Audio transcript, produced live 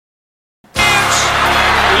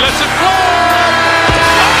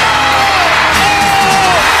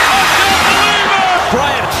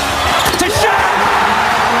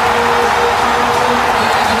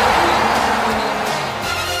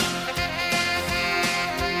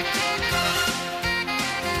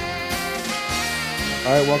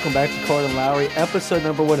All right, welcome back to Carter and Lowry, episode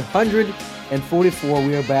number 144.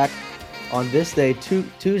 We are back on this day,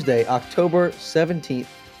 Tuesday, October 17th,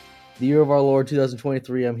 the year of our Lord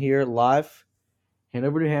 2023. I'm here live,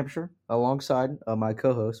 Hanover, New Hampshire, alongside my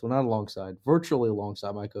co-host. Well, not alongside, virtually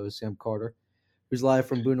alongside my co-host, Sam Carter, who's live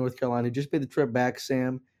from Boone, North Carolina. He just made the trip back.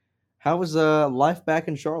 Sam, how was life back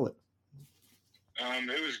in Charlotte?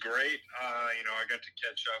 It was great. I got to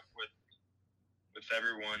catch up with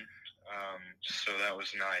everyone. So that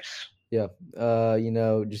was nice. Yeah,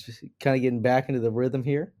 just kind of getting back into the rhythm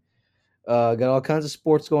here. Got all kinds of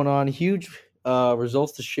sports going on. Huge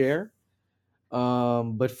results to share.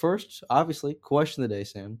 But first, obviously, question of the day,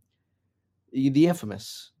 Sam. The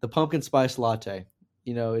infamous, the pumpkin spice latte.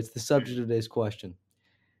 It's the subject of today's question.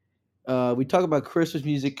 We talk about Christmas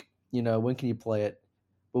music. When can you play it?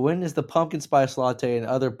 But when is the pumpkin spice latte and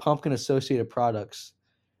other pumpkin associated products?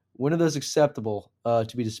 When are those acceptable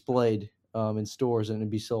to be displayed in stores and to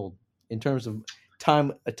be sold in terms of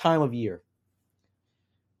a time of year?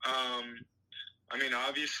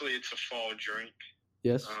 Obviously it's a fall drink.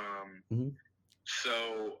 Yes.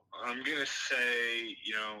 So I'm gonna say,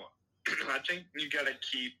 I think you gotta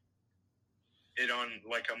keep it on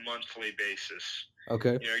like a monthly basis.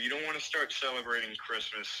 Okay. You don't want to start celebrating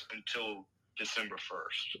Christmas until December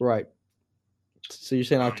 1st. Right. So you're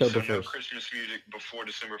saying October 1st. So no Christmas music before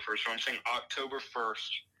December 1st. So I'm saying October 1st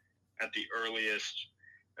at the earliest.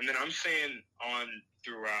 And then I'm saying on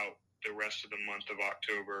throughout the rest of the month of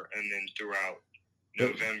October and then throughout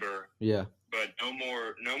November. Yeah. But no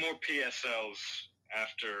more PSLs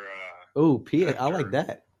after I like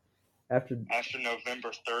that. After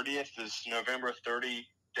November 30th is November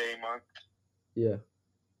 30-day month. Yeah.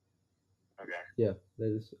 Okay. Yeah,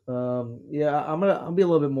 that is. I'll be a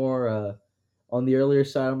little bit more on the earlier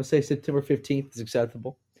side. I'm gonna say September 15th is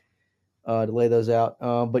acceptable to lay those out.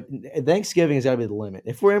 But Thanksgiving has got to be the limit.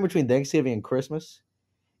 If we're in between Thanksgiving and Christmas,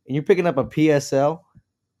 and you're picking up a PSL,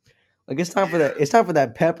 like it's time for that. It's time for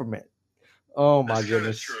that peppermint. Oh my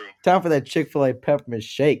goodness! True. Time for that Chick-fil-A peppermint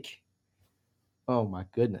shake. Oh my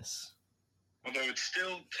goodness! Although it's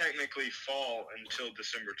still technically fall until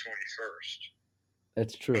December 21st.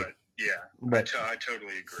 That's true. But I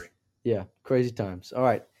totally agree. Yeah, crazy times. All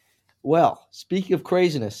right. Well, speaking of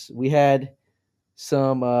craziness, we had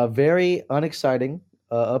some very unexciting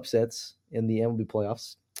upsets in the MLB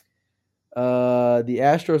playoffs. The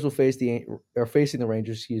Astros are facing the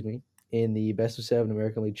Rangers, in the best of 7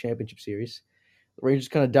 American League Championship Series. The Rangers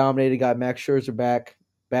kind of dominated, got Max Scherzer back.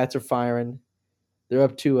 Bats are firing. They're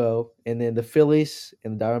up 2-0. And then the Phillies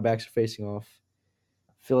and the Diamondbacks are facing off.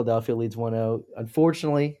 Philadelphia leads 1-0.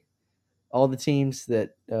 Unfortunately, all the teams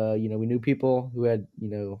that we knew people who had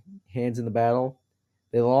hands in the battle,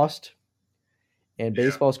 they lost. And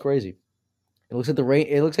baseball's crazy. It looks like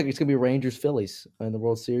it looks like it's gonna be Rangers Phillies in the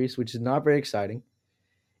World Series, which is not very exciting.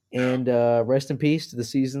 And rest in peace to the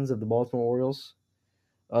seasons of the Baltimore Orioles,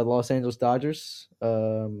 the Los Angeles Dodgers,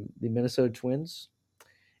 the Minnesota Twins,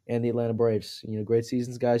 and the Atlanta Braves. Great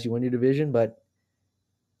seasons, guys. You win your division, but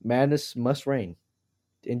madness must reign.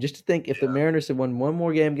 And just to think, if the Mariners had won one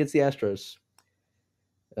more game against the Astros,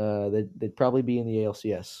 they'd probably be in the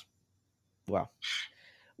ALCS. Wow.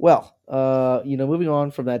 Well, moving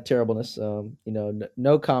on from that terribleness,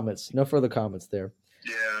 no comments, no further comments there.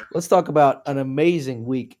 Yeah. Let's talk about an amazing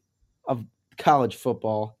week of college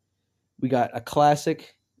football. We got a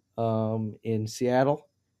classic in Seattle,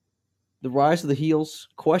 the rise of the heels, ?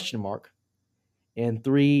 And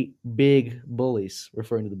 3 big bullies,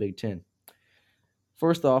 referring to the Big Ten.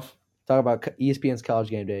 First off, talk about ESPN's College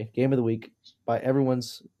Game Day, game of the week by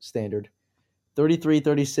everyone's standard,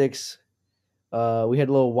 33-36. We had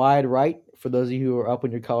a little wide right for those of you who are up on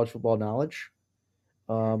your college football knowledge,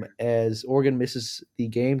 as Oregon misses the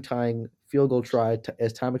game-tying field goal try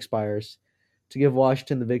as time expires to give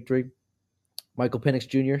Washington the victory. Michael Penix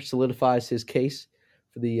Jr. solidifies his case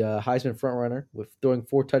for the Heisman frontrunner with throwing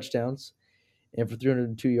 4 touchdowns and for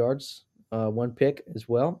 302 yards, 1 pick as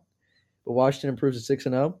well. But Washington improves to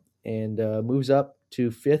 6-0 and moves up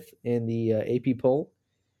to 5th in the AP poll.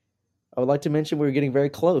 I would like to mention we're getting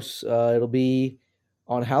very close. It'll be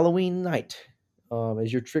on Halloween night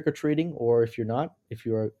as you're trick-or-treating, or if you're not, if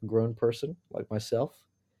you're a grown person like myself,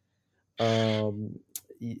 then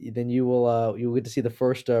you'll get to see the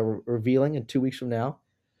first revealing in 2 weeks from now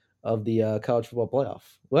of the college football playoff.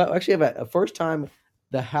 Well, actually, I have a first time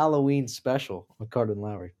the Halloween special with Carter and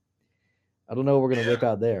Lowry. I don't know what we're going to whip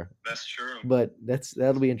out there. That's true. But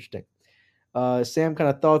that'll be interesting. Sam, kind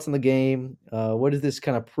of thoughts on the game. What does this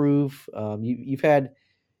kind of prove? You've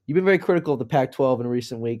been very critical of the Pac-12 in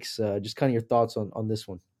recent weeks. Just kind of your thoughts on this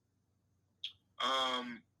one.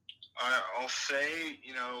 I'll say,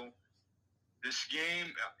 this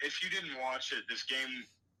game, if you didn't watch it, this game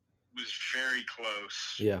was very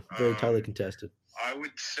close. Yeah, very tightly contested. I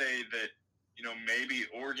would say that, maybe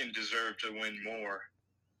Oregon deserved to win more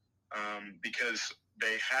because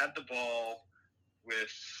they had the ball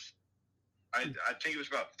with, I think it was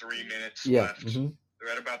about 3 minutes left. Mm-hmm.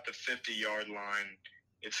 They're at about the 50-yard line.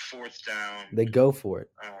 It's 4th down. They go for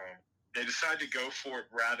it. They decide to go for it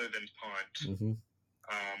rather than punt. Mm-hmm.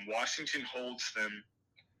 Washington holds them,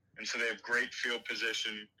 and so they have great field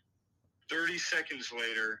position. 30 seconds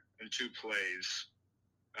later, in 2 plays,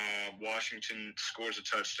 Washington scores a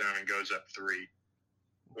touchdown and goes up 3.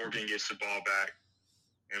 Oregon gets the ball back,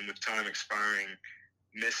 and with time expiring,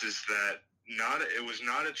 misses that. It was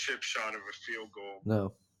not a chip shot of a field goal.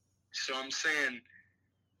 No. So I'm saying,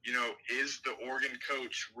 is the Oregon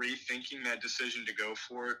coach rethinking that decision to go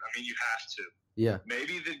for it? I mean, you have to. Yeah.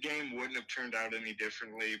 Maybe the game wouldn't have turned out any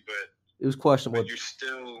differently, but it was questionable. But you're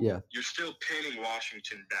still pinning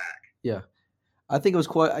Washington back. Yeah. I think it was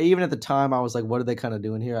quite. Even at the time, I was like, "What are they kind of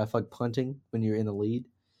doing here?" I feel like punting when you're in the lead.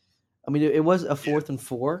 I mean, it was a 4th and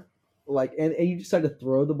 4, and you decided to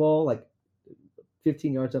throw the ball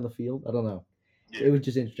 15 yards down the field. I don't know. Yeah, it was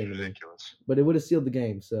just interesting to me. But it would have sealed the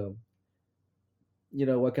game. So,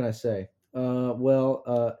 what can I say?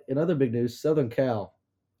 In other big news, Southern Cal,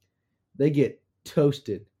 they get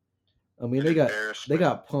toasted. I mean, they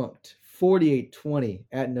got punked 48-20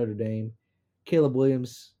 at Notre Dame. Caleb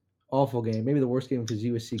Williams, awful game. Maybe the worst game of his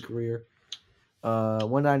USC career.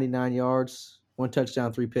 199 yards, 1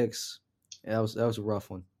 touchdown, 3 picks. Yeah, that was a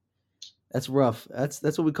rough one. That's rough. That's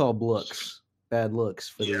what we call looks. Bad looks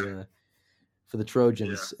for the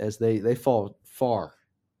Trojans as they fall far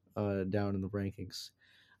down in the rankings.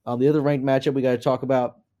 The other ranked matchup we got to talk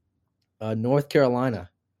about, North Carolina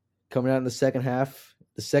coming out in the second half.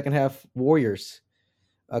 The second half Warriors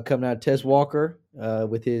coming out. Tez Walker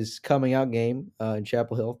with his coming out game in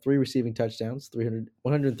Chapel Hill, 3 receiving touchdowns,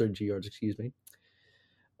 132 yards. Excuse me.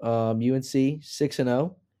 UNC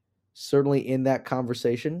 6-0, certainly in that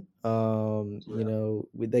conversation.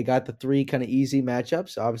 They got the 3 kind of easy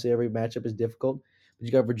matchups. Obviously, every matchup is difficult, but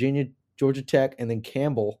you got Virginia, Georgia Tech, and then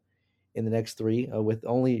Campbell in the next 3, with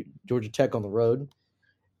only Georgia Tech on the road.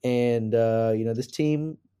 And this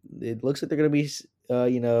team, it looks like they're going to be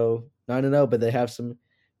 9-0, but they have some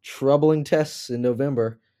troubling tests in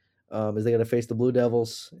November as they got to face the Blue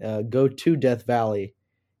Devils, go to Death Valley,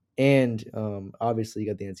 and obviously you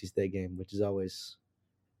got the NC State game, which is always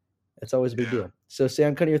a big deal. So,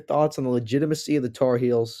 Sam, kind of your thoughts on the legitimacy of the Tar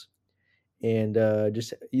Heels and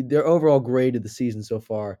just their overall grade of the season so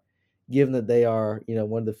far, given that they are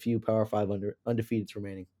one of the few Power 5 undefeateds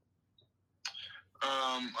remaining.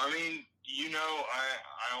 I mean,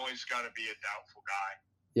 I always got to be a doubtful guy.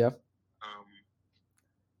 Yeah.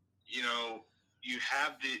 You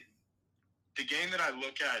have the game that I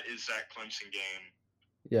look at is that Clemson game.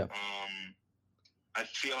 Yeah. I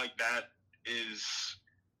feel like that is,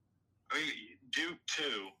 Duke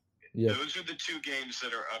too. Yeah. Those are the 2 games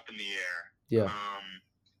that are up in the air. Yeah.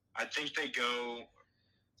 I think they go.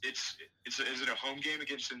 Is it a home game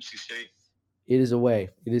against NC State? It is away.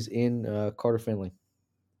 It is in Carter Finley.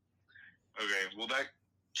 Okay, well that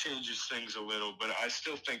changes things a little, but I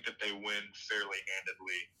still think that they win fairly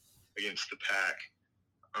handedly against the Pack.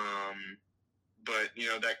 But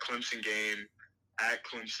that Clemson game at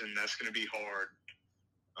Clemson, that's going to be hard.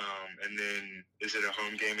 And then is it a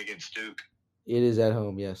home game against Duke? It is at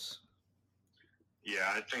home, yes. Yeah,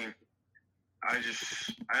 I think I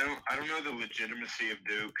don't know the legitimacy of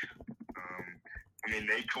Duke.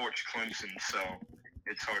 They torched Clemson, so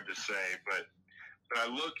it's hard to say. But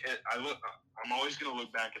I'm always going to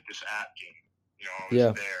look back at this App game. I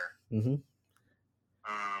was there. Mm-hmm.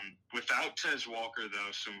 Without Tez Walker,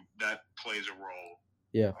 though, so that plays a role.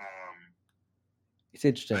 Yeah. It's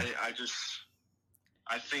interesting.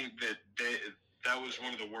 I think that was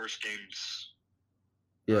one of the worst games.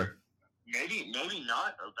 Yeah. Maybe not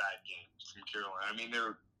a bad game from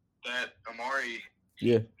Carolina. That Amari.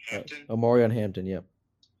 Yeah. Hampton. Amari on Hampton. Yeah.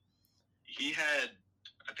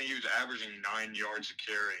 I think he was averaging 9 yards a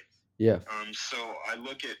carry. Yeah. So I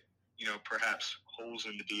look at perhaps holes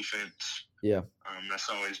in the defense. Yeah. That's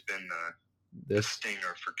always been the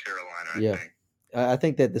stinger for Carolina. I think. I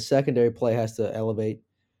think that the secondary play has to elevate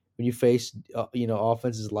when you face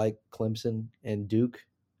offenses like Clemson and Duke.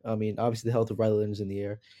 Obviously the health of Riley Leonard is in the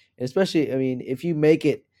air, and especially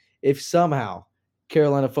if somehow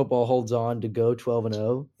Carolina football holds on to go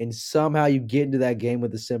 12-0, and somehow you get into that game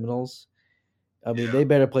with the Seminoles, they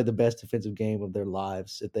better play the best defensive game of their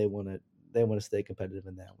lives if they want to stay competitive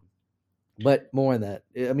in that one. But more on that.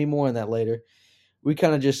 More on that later. we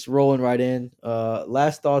kind of just rolling right in.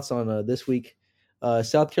 Last thoughts on this week.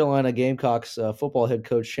 South Carolina Gamecocks football head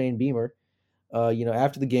coach Shane Beamer.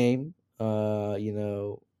 After the game,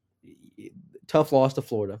 tough loss to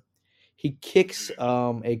Florida. He kicks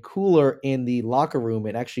a cooler in the locker room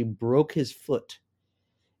and actually broke his foot.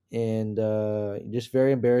 And just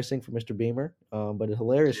very embarrassing for Mr. Beamer, but a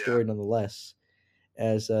hilarious story nonetheless.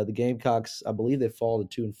 As the Gamecocks, I believe they fall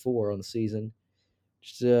to 2-4 on the season.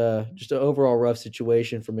 Just an overall rough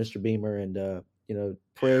situation for Mr. Beamer, and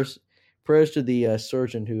prayers to the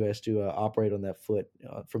surgeon who has to operate on that foot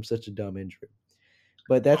from such a dumb injury.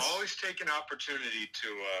 But that's I always take an opportunity to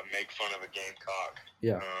make fun of a Gamecock.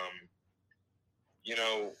 Yeah.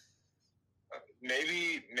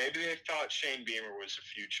 Maybe they thought Shane Beamer was the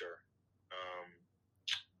future.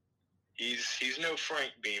 He's no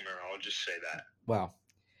Frank Beamer. I'll just say that. Wow,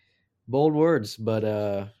 bold words,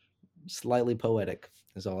 but slightly poetic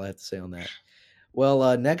is all I have to say on that.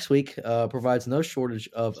 Well, next week provides no shortage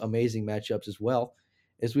of amazing matchups as well,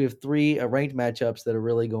 as we have three ranked matchups that are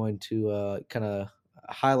really going to kind of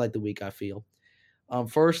highlight the week, I feel.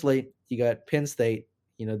 Firstly, you got Penn State,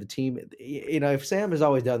 the team. If Sam is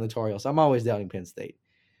always doubting the Tar Heels, I'm always doubting Penn State.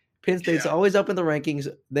 Penn State's always up in the rankings.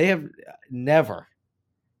 They have never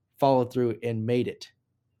followed through and made it.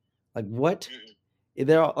 Like, what?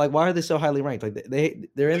 They're like, why are they so highly ranked? Like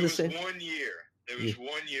they're in the same. There was 1 year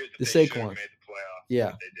that the they should Saquon have made the playoff.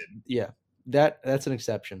 Yeah, they didn't. Yeah, that's an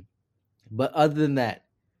exception. But other than that,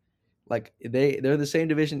 like they're in the same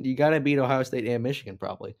division. You got to beat Ohio State and Michigan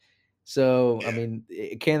probably. So I mean,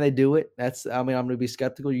 can they do it? I'm going to be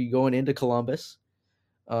skeptical. You going into Columbus,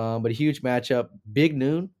 but a huge matchup, Big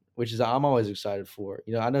Noon, which is I'm always excited for.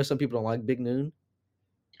 I know some people don't like Big Noon.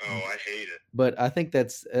 Oh, I hate it. But I think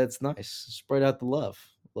that's nice. Spread out the love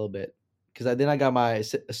a little bit, because then I got my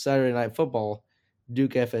Saturday Night Football,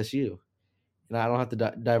 Duke FSU, and I don't have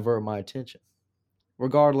to divert my attention.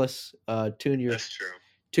 Regardless, tune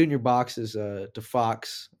your boxes to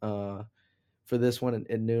Fox for this one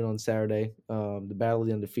at noon on Saturday. The Battle of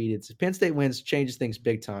the Undefeated. If Penn State wins, changes things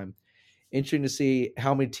big time. Interesting to see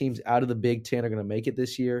how many teams out of the Big Ten are going to make it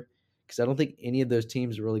this year, because I don't think any of those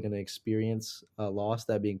teams are really going to experience a loss,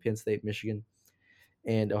 that being Penn State, Michigan,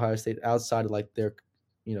 and Ohio State, outside of like their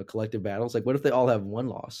collective battles. Like, what if they all have one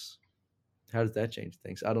loss? How does that change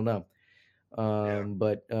things? I don't know.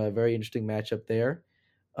 But very interesting matchup there.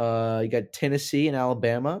 You got Tennessee and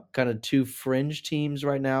Alabama, kind of two fringe teams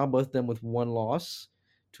right now, both of them with one loss,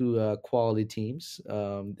 two quality teams.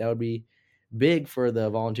 That would be big for the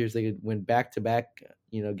Volunteers. They could win back-to-back,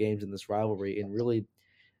 games in this rivalry, and really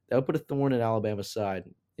that would put a thorn in Alabama's side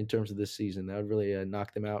in terms of this season. That would really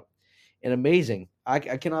knock them out. And amazing, I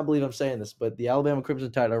cannot believe I'm saying this, but the Alabama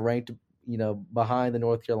Crimson Tide are ranked, behind the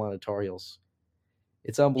North Carolina Tar Heels.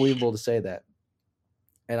 It's unbelievable to say that,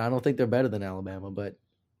 and I don't think they're better than Alabama, but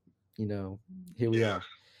here we are.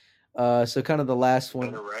 So kind of the last one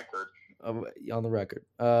on the record.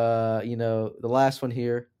 The last one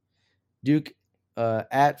here, Duke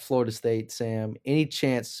at Florida State. Sam, any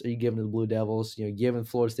chance are you giving to the Blue Devils? Given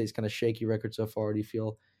Florida State's kind of shaky record so far, do you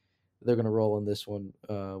feel they're going to roll in this one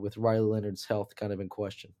with Riley Leonard's health kind of in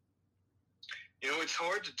question? It's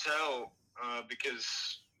hard to tell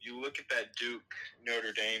because you look at that Duke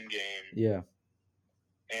Notre Dame game. Yeah.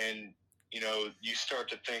 And you start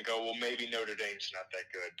to think, oh, well, maybe Notre Dame's not that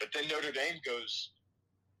good. But then Notre Dame goes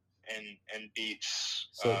and beats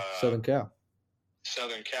Southern Cal.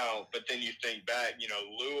 But then you think back,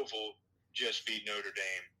 Louisville just beat Notre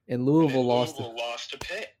Dame. And Louisville lost to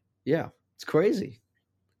Pitt. Yeah, it's crazy.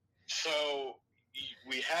 So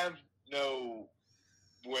we have no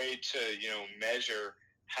way to, measure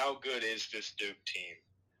how good is this Duke team.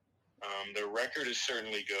 Their record is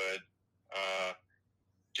certainly good.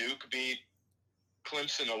 Duke beat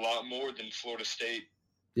Clemson a lot more than Florida State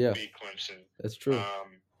beat Clemson. That's true.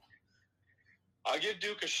 I'll give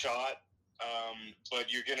Duke a shot, but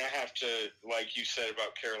you're going to have to, like you said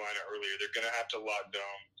about Carolina earlier, they're going to have to lock down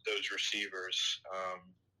those receivers.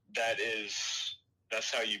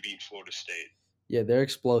 That's how you beat Florida State. Yeah, they're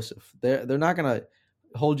explosive. They're not going to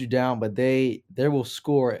hold you down, but they will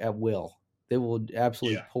score at will. They will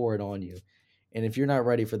absolutely pour it on you. And if you're not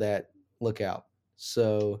ready for that, look out.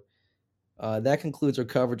 So that concludes our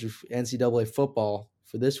coverage of NCAA football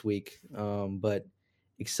for this week. But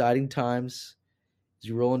exciting times as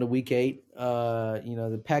you roll into Week 8.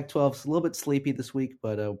 The Pac-12 is a little bit sleepy this week,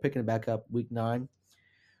 but we're picking it back up Week 9.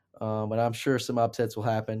 But I'm sure some upsets will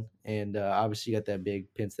happen. And obviously you got that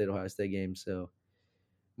big Penn State-Ohio State game. So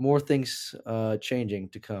more things changing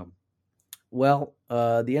to come. Well,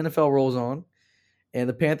 the NFL rolls on, and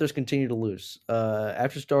the Panthers continue to lose.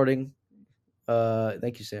 After starting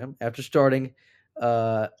thank you, Sam. After starting,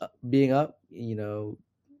 being up,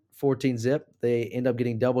 14 zip, they end up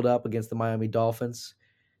getting doubled up against the Miami Dolphins.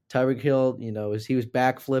 Tyreek Hill, as he was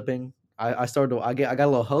back flipping, I got a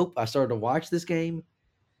little hope. I started to watch this game.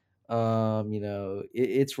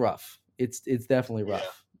 It's rough. It's definitely Yeah.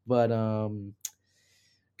 rough. But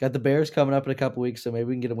got the Bears coming up in a couple weeks, so maybe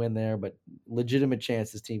we can get a win there. But legitimate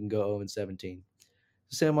chance this team can go 0-17.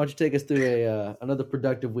 So Sam, why don't you take us through another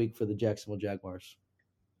productive week for the Jacksonville Jaguars?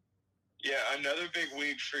 Yeah, another big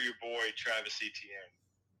week for your boy Travis Etienne.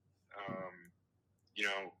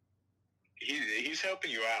 He's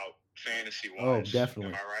helping you out fantasy wise. Oh,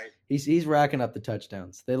 definitely. Am I right? He's racking up the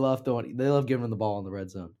touchdowns. They love giving him the ball in the red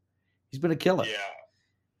zone. He's been a killer. Yeah.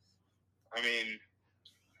 I mean,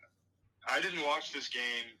 I didn't watch this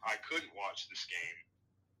game. I couldn't watch this game.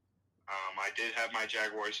 I did have my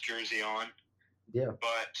Jaguars jersey on. Yeah.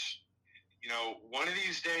 But, one of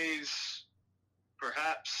these days,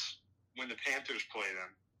 perhaps when the Panthers play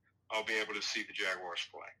them, I'll be able to see the Jaguars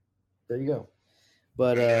play. There you go.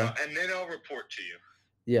 But and then I'll report to you.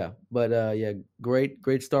 Yeah, but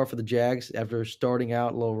great start for the Jags after starting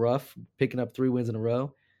out a little rough, picking up 3 wins in a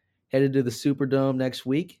row. Headed to the Superdome next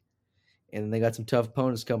week, and they got some tough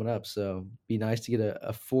opponents coming up. So be nice to get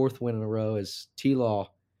a 4th win in a row as T-Law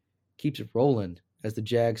keeps it rolling as the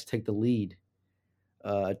Jags take the lead.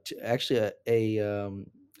 Actually,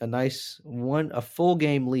 a nice a full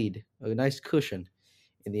game lead, a nice cushion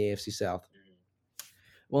in the AFC South.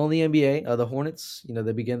 Well, in the NBA, the Hornets,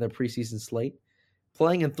 they begin their preseason slate.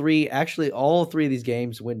 Playing in 3, actually all 3 of these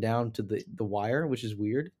games went down to the wire, which is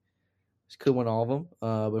weird. Just could win all of them,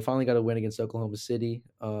 but finally got a win against Oklahoma City.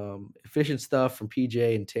 Efficient stuff from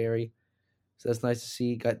PJ and Terry, so that's nice to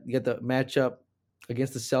see. Got the matchup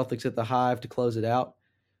against the Celtics at the Hive to close it out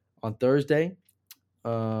on Thursday.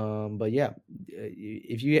 But yeah,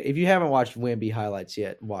 if you haven't watched Wemby highlights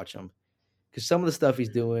yet, watch them because some of the stuff he's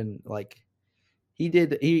doing, like he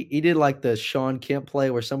did like the Sean Kemp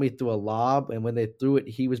play where somebody threw a lob and when they threw it,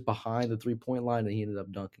 he was behind the 3-point line and he ended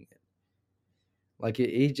up dunking it. Like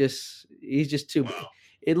he's just too. Wow.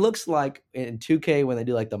 It looks like in 2K when they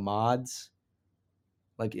do like the mods,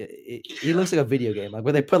 like he looks like a video game, like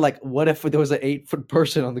where they put like what if there was an 8-foot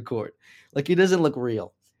person on the court, like he doesn't look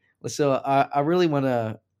real. So I really want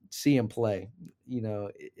to see him play,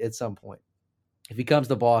 at some point. If he comes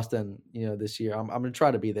to Boston, this year, I'm gonna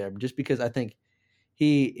try to be there just because I think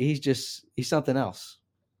he's something else.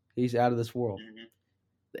 He's out of this world,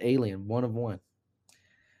 the alien, one of one.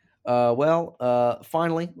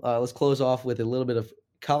 Finally, let's close off with a little bit of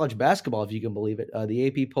college basketball, if you can believe it. The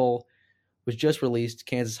AP poll was just released.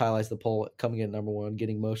 Kansas highlights the poll, coming in number 1,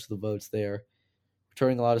 getting most of the votes there.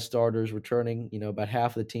 Returning a lot of starters, returning, about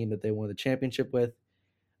half of the team that they won the championship with.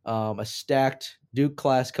 A stacked Duke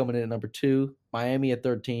class coming in at number 2, Miami at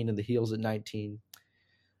 13, and the Heels at 19.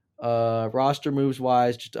 Roster moves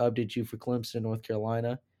wise, just to update you for Clemson and North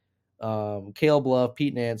Carolina. Caleb Love,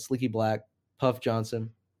 Pete Nance, Leaky Black, Puff Johnson,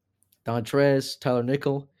 Dontrez, Tyler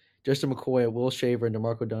Nickel, Justin McCoy, Will Shaver, and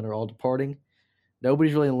DeMarco Dunn are all departing.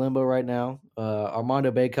 Nobody's really in limbo right now.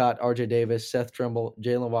 Armando Bacot, RJ Davis, Seth Trimble,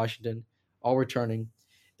 Jalen Washington, all returning.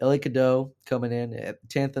 Ellie Cadeau coming in at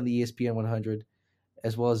 10th on the ESPN 100,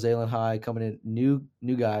 as well as Zaylen High coming in.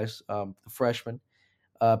 New guys, freshmen.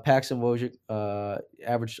 Paxton Wojcik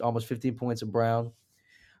averaged almost 15 points at Brown.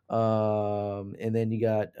 And then you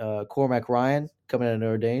got Cormac Ryan coming out of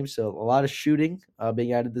Notre Dame. So a lot of shooting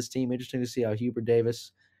being added to this team. Interesting to see how Hubert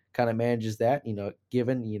Davis kind of manages that,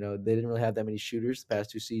 given, they didn't really have that many shooters the past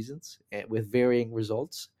 2 seasons and with varying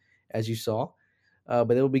results, as you saw. But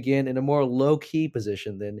they will begin in a more low-key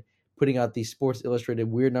position than putting out the Sports Illustrated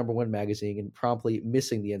Weird Number 1 magazine and promptly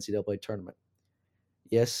missing the NCAA tournament.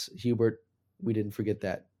 Yes, Hubert, we didn't forget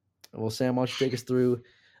that. Well, Sam, why don't you take us through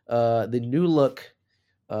the new look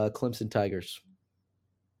Clemson Tigers?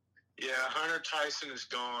 Yeah, Hunter Tyson is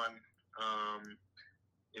gone.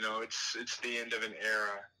 It's the end of an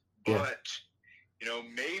era. But,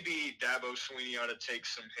 maybe Dabo Swinney ought to take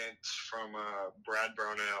some hints from Brad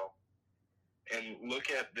Brownell and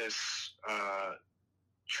look at this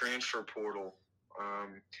transfer portal.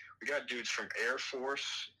 We got dudes from Air Force,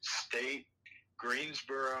 State,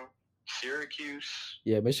 Greensboro, Syracuse.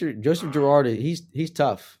 Yeah, Mr. Joseph Girardi, he's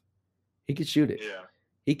tough. He can shoot it. Yeah.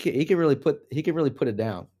 He can really put it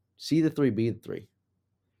down. See the 3, be the 3.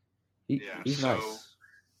 He's nice.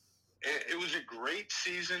 It was a great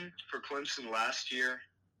season for Clemson last year.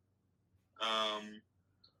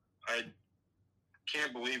 I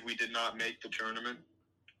can't believe we did not make the tournament.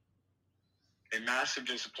 A massive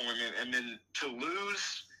disappointment, and then to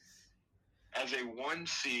lose as a 1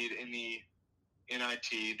 seed in the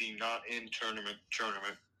NIT, the not in tournament.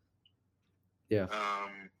 Yeah.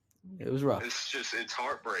 It was rough. It's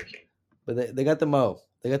heartbreaking. But they got the mo.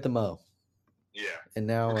 They got the mo. Yeah. And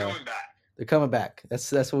now They're coming back. They're coming back.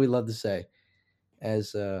 That's what we love to say,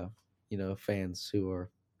 as fans who are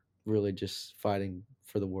really just fighting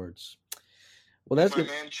for the words. Well, that's my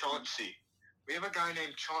man Chauncey. We have a guy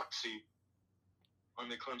named Chauncey on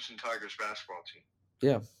the Clemson Tigers basketball team.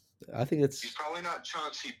 Yeah, I think he's probably not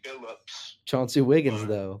Chauncey Billups. Chauncey Wiggins,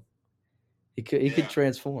 though. He could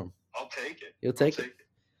transform. I'll take it. You'll take it.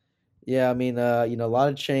 Yeah, I mean, a lot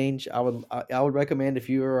of change. I would recommend if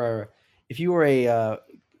you were a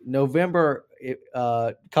November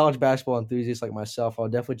college basketball enthusiast like myself, I'll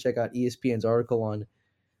definitely check out ESPN's article on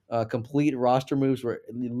complete roster moves, where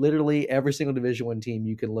literally every single Division I team,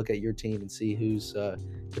 you can look at your team and see who's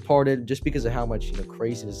departed, just because of how much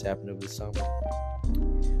craziness happened over the summer.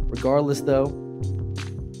 Regardless, though,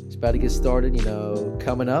 it's about to get started.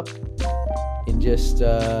 Coming up in just in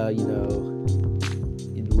a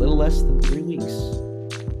little less than 3 weeks.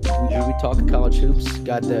 We talk college hoops.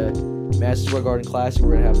 Got the Madison Square Garden Classic.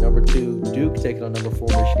 We're gonna have number 2 Duke taking on number 4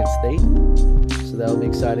 Michigan State. So that'll be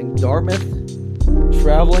exciting. Dartmouth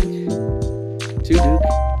traveling to Duke,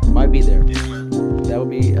 might be there. That'll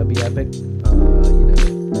be epic.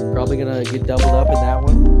 Probably gonna get doubled up in that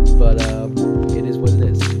one, but it is what it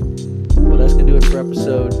is. Well, that's gonna do it for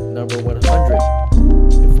episode number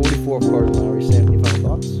 144 of Carter Lowry. Sam, any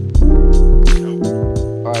final thoughts?